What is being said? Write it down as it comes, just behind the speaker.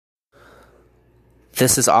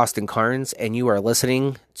This is Austin Carnes, and you are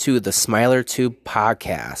listening to the Smiler Tube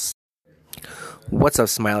Podcast. What's up,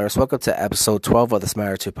 Smilers? Welcome to episode 12 of the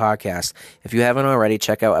Smiler Tube Podcast. If you haven't already,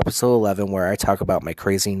 check out episode 11 where I talk about my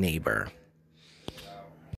crazy neighbor.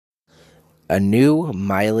 A new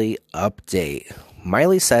Miley update.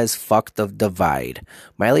 Miley says, fuck the divide.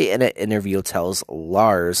 Miley in an interview tells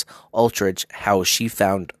Lars Ulrich how she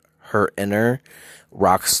found her inner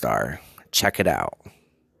rock star. Check it out.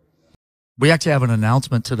 We actually have an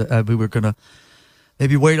announcement to we were going to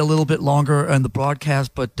maybe wait a little bit longer on the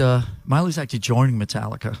broadcast, but Miley's actually joining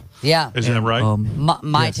Metallica. Yeah. Is that right?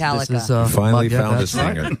 Metallica. Yes, finally found a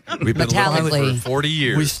singer. Right. We've been looking for 40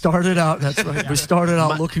 years. We started out, that's right. We started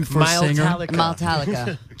out looking for a singer.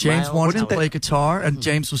 Metallica. James wanted to play guitar, and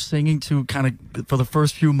James was singing to kind of for the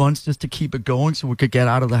first few months just to keep it going so we could get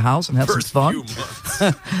out of the house and have some fun.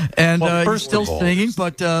 And he's still singing,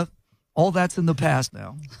 but all that's in the past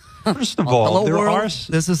now. First of all,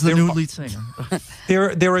 this is the new lead singer.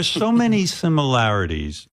 there are so many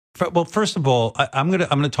similarities. Well, first of all, I'm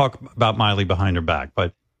gonna talk about Miley behind her back,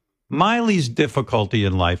 but Miley's difficulty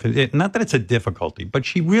in life, not that it's a difficulty, but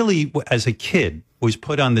she really, as a kid, was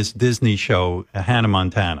put on this Disney show, Hannah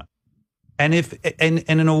Montana. And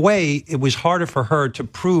in a way, it was harder for her to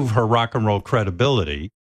prove her rock and roll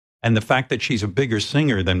credibility. And the fact that she's a bigger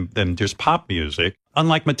singer than just pop music,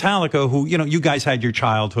 unlike Metallica, who, you guys had your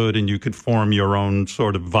childhood and you could form your own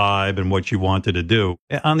sort of vibe and what you wanted to do.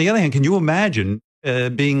 On the other hand, can you imagine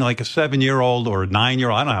being like a 7-year-old or a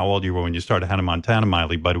 9-year-old? I don't know how old you were when you started Hannah Montana,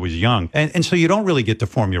 Miley, but it was young. And so you don't really get to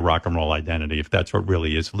form your rock and roll identity if that's what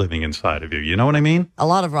really is living inside of you. You know what I mean? A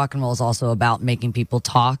lot of rock and roll is also about making people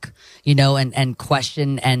talk, and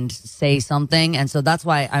question and say something. And so that's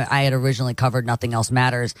why I had originally covered Nothing Else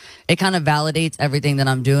Matters. It kind of validates everything that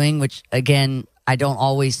I'm doing, which, again, I don't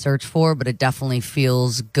always search for, but it definitely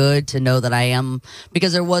feels good to know that I am,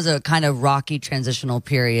 because there was a kind of rocky transitional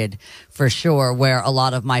period for sure where a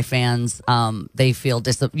lot of my fans, they feel,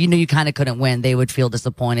 you kind of couldn't win. They would feel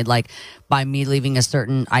disappointed. Like by me leaving a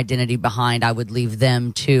certain identity behind, I would leave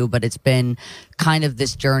them too. But it's been kind of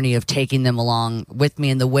this journey of taking them along with me.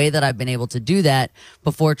 And the way that I've been able to do that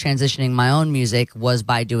before transitioning my own music was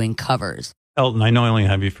by doing covers. Elton, I know I only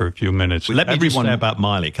have you for a few minutes. Let me just say about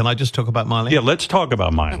Miley. Can I just talk about Miley? Yeah, let's talk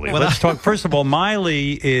about Miley. Let's talk. First of all,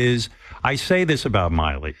 Miley is, I say this about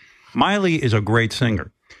Miley. Miley is a great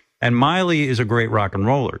singer, and Miley is a great rock and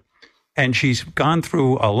roller. And she's gone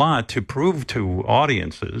through a lot to prove to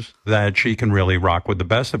audiences that she can really rock with the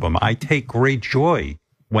best of them. I take great joy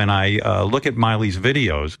when I look at Miley's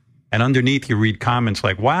videos. And underneath you read comments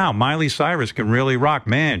like, wow, Miley Cyrus can really rock.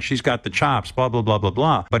 Man, she's got the chops, blah, blah, blah, blah,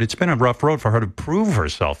 blah. But it's been a rough road for her to prove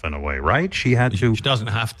herself in a way, right? She had to. She doesn't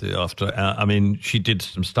have to after. She did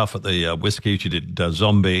some stuff at the Whiskey. She did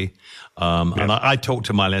Zombie. And I talked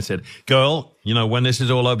to Miley and said, girl, when this is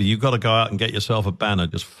all over, you've got to go out and get yourself a banner.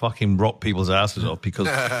 Just fucking rock people's asses off. Because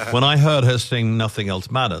when I heard her sing Nothing Else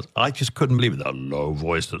Matters, I just couldn't believe it. That low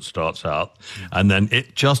voice that starts out. And then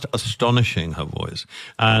it just astonishing, her voice.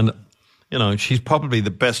 And she's probably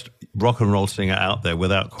the best rock and roll singer out there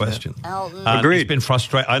without question. Agreed. It's been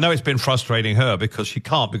frustrating. I know it's been frustrating her because she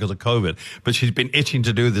can't because of COVID, but she's been itching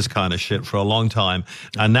to do this kind of shit for a long time,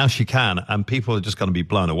 and now she can, and people are just going to be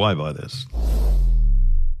blown away by this.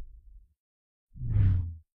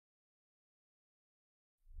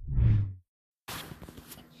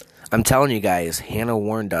 I'm telling you guys, Hannah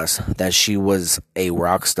warned us that she was a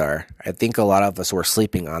rock star. I think a lot of us were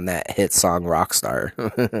sleeping on that hit song Rockstar.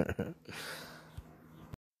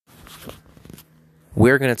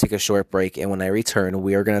 We're going to take a short break, and when I return,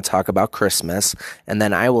 we are going to talk about Christmas, and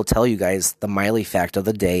then I will tell you guys the Miley fact of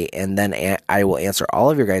the day, and then I will answer all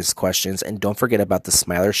of your guys' questions, and don't forget about the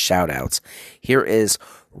Smiler shout-outs. Here is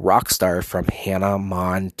Rockstar from Hannah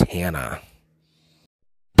Montana.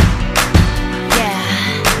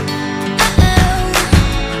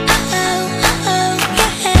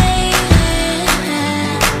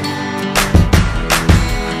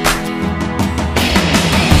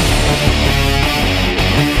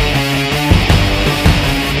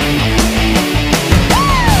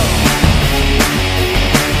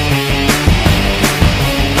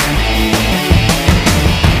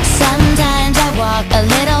 A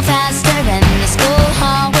little faster in the school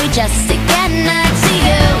hallway just to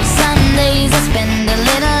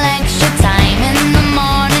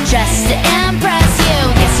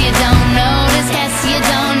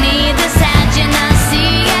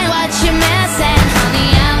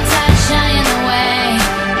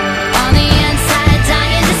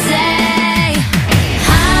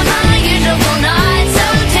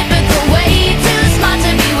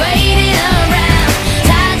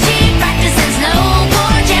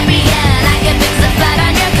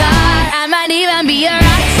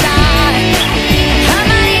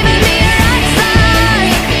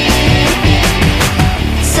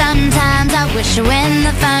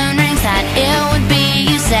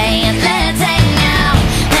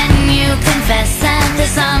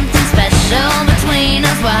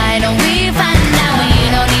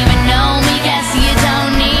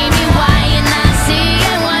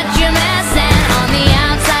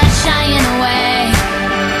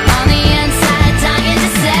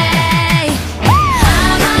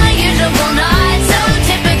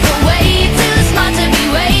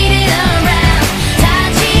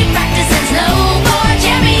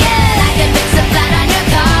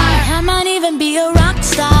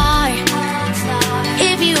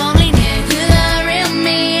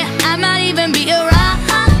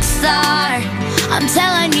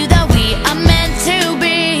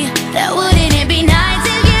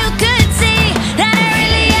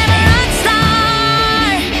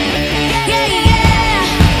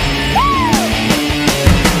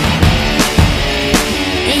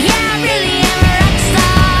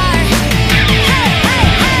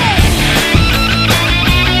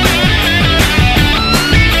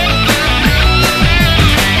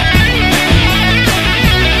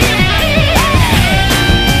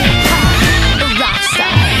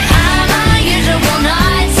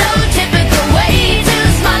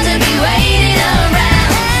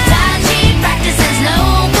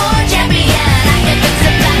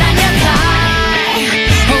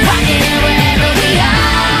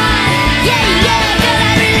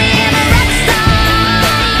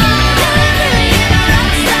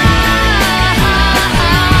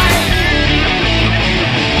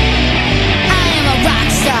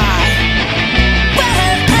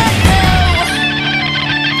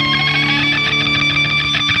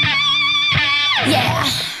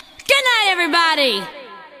everybody!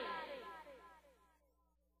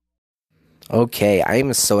 Okay, I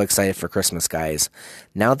am so excited for Christmas, guys.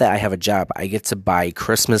 Now that I have a job, I get to buy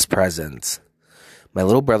Christmas presents. My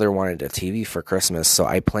little brother wanted a TV for Christmas, so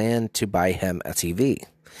I planned to buy him a TV.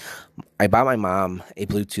 I bought my mom a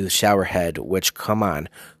Bluetooth shower head, which, come on,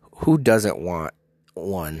 who doesn't want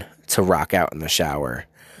one to rock out in the shower?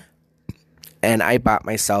 And I bought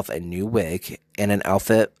myself a new wig and an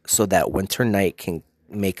outfit so that winter night can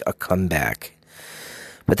make a comeback.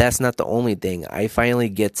 But that's not the only thing. I finally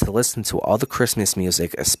get to listen to all the Christmas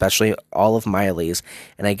music, especially all of Miley's,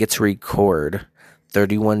 and I get to record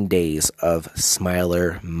 31 days of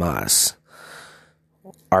Smiler Muss.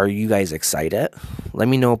 Are you guys excited? Let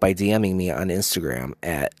me know by DMing me on Instagram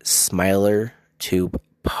at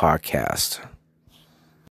SmilerTubePodcast.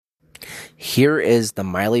 Here is the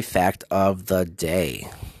Miley fact of the day.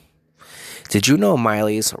 Did you know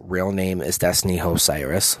Miley's real name is Destiny Hope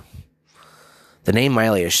Cyrus? The name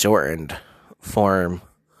Miley is shortened form,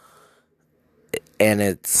 and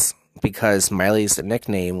it's because Miley's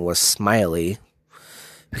nickname was Smiley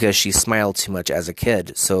because she smiled too much as a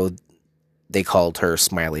kid, so they called her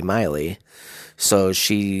Smiley Miley. So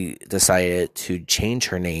she decided to change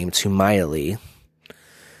her name to Miley.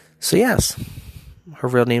 So yes, her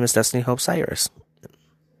real name is Destiny Hope Cyrus.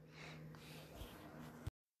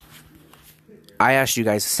 I asked you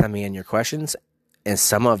guys to send me in your questions, and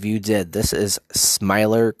some of you did. This is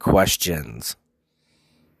Smiler Questions.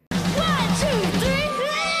 1, 2,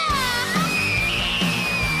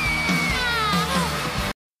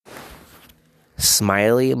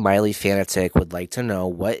 3, Miley Fanatic would like to know,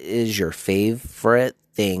 what is your favorite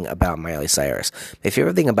thing about Miley Cyrus? My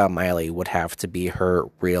favorite thing about Miley would have to be her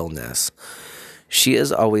realness. She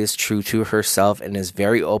is always true to herself and is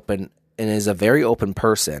very open and is a very open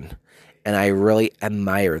person, and I really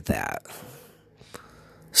admire that.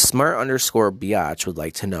 Smart_Biatch would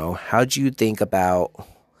like to know, how do you think about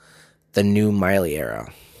the new Miley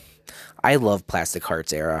era? I love Plastic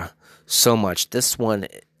Hearts era so much. This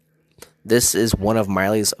is one of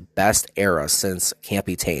Miley's best eras since Can't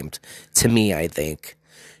Be Tamed. To me, I think.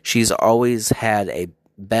 She's always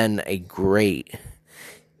been a great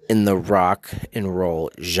in the rock and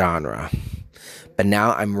roll genre. But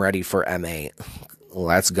now I'm ready for M8.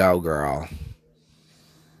 Let's go, girl.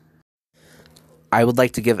 I would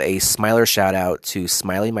like to give a Smiler shout out to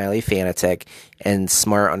Smiley Miley Fanatic and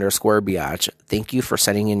Smart_Biatch. Thank you for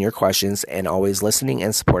sending in your questions and always listening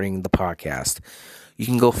and supporting the podcast. You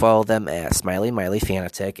can go follow them at Smiley Miley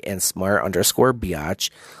Fanatic and Smart_Biatch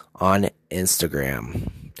on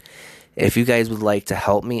Instagram. If you guys would like to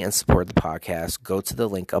help me and support the podcast, go to the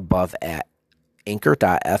link above at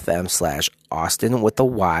anchor.fm/Austin with a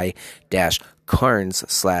Y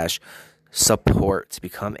 -Carnes/support to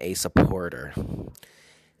become a supporter.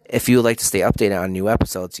 If you would like to stay updated on new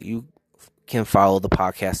episodes, you can follow the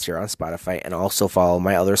podcast here on Spotify and also follow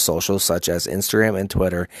my other socials such as Instagram and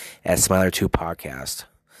Twitter at Smiler2Podcast.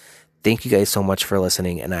 Thank you guys so much for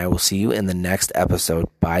listening, and I will see you in the next episode.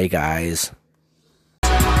 Bye, guys.